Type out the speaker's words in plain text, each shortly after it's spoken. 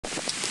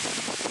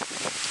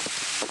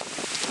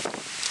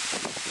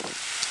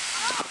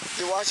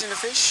You watching the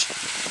fish?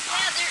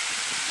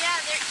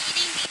 They're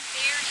eating these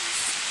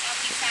berries that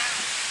we found.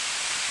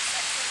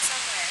 That's from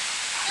somewhere.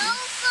 No,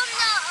 from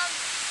the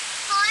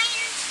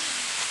pine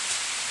tree.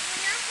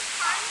 You know the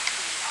pine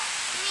tree? I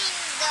mean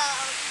the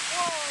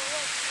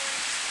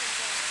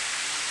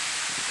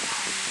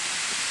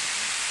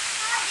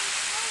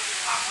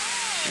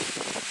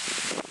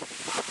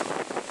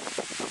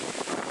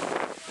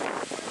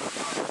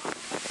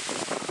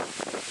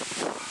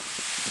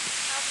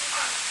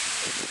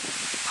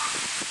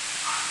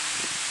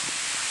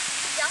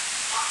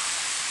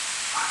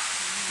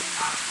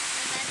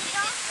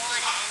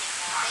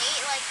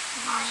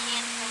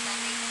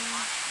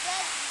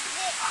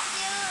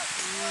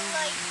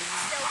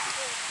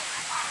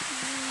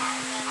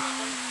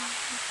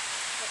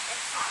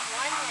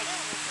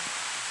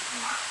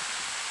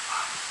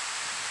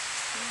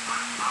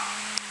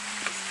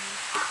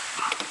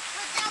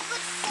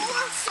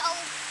what's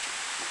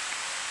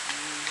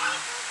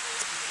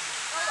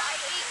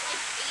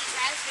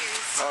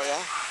Oh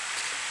yeah?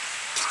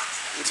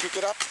 You pick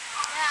it up?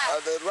 Yeah.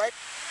 They're ripe?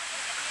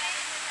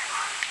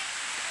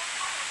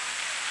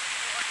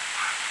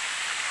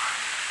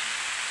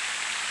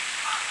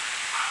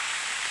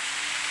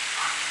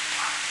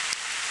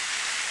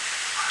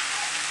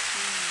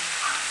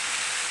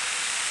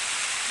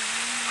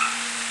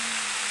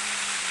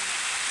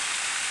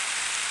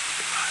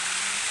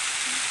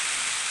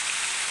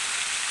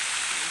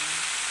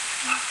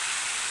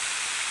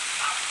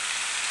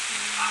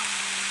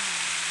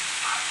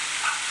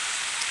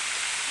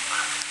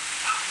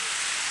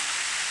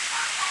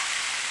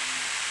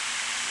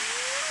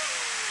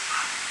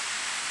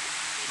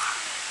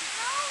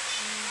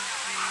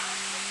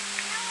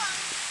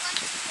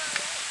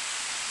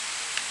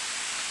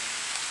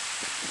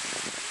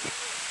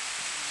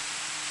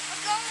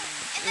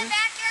 In the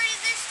backyard,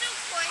 is there still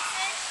koi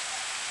fish?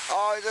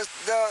 Oh,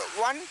 the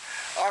one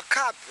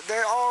cup,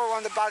 they're all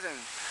on the bottom.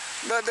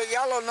 The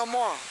yellow no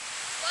more.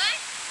 What?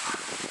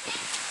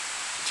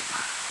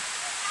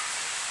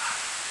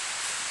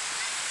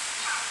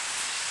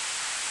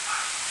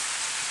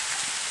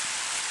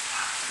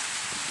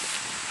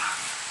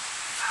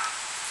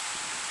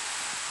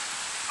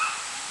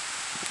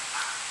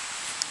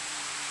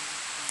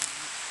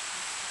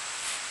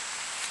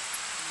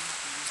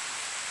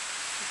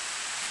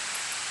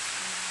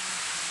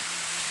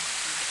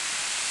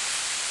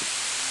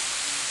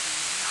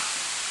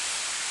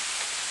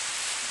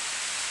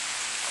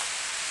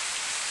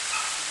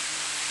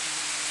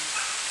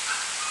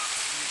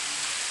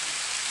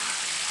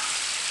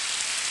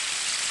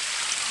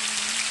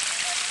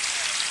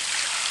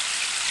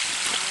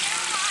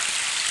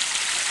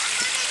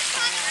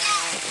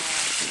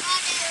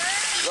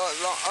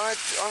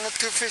 Only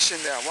two fish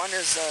in there. One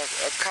is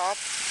a carp,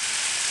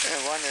 and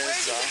one is. Where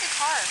did you get the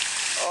carp?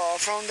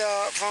 From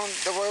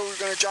the way we're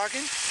gonna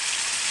jogging,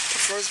 the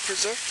first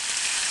preserve.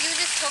 You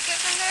just took it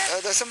from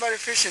there? There's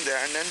somebody fishing there,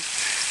 and then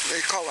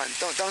they caught one.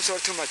 Don't throw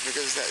too much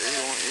because he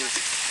won't eat.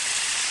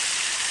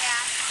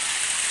 Yeah.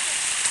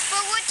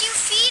 But what'd you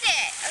feed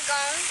it,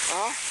 Agong?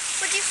 Huh?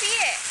 What'd you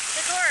feed it?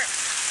 The carp?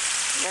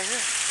 Right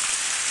here.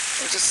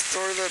 We just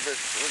throw a little bit.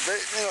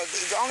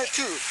 There's only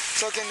two,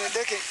 so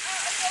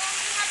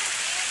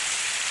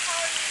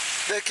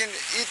they can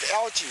eat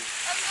algae.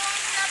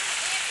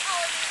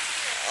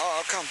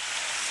 Oh, come.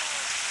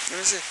 Let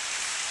me see.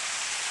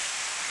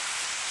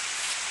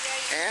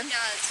 Yeah, Ant?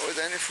 Or is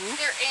there any food?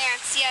 They're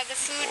ants. Yeah, the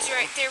food's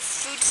right. Their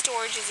food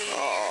storage is in there.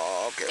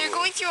 Oh, okay. They're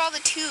going through all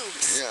the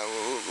tubes. Yeah.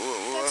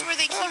 That's where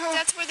they keep.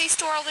 That's where they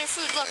store all their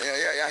food. Look.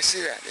 Yeah. I see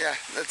that. Yeah,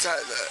 that's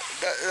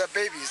the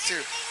babies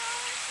too.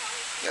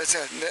 That's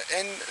it.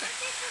 And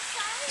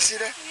you see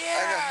that? Yeah.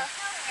 I know.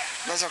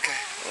 That's okay.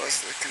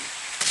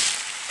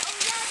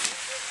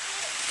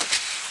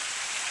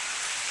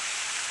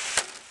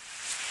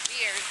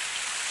 Weird.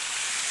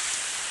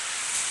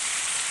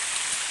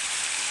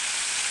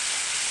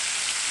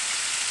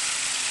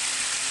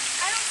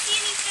 I don't see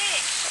any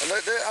fish.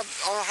 They're up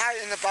high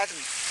in the bottom.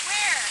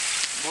 Where?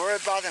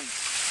 Very bottom.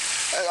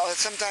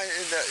 Sometimes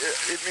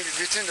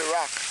between the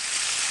rock.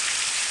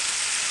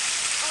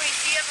 Oh wait,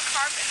 do you have a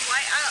carp and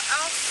what?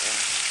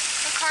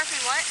 A carp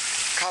and what?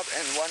 Carp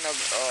and one of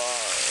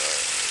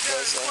the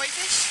koi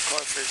fish? Koi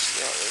fish,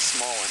 the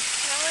small one.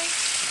 Really?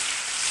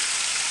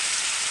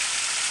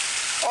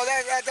 Oh,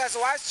 that's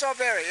white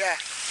strawberry, yeah.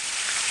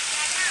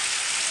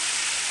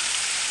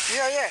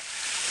 Yeah.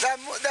 There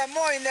are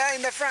more in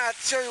the front. I'll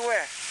show you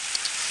where.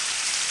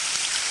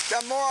 There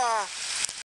are more.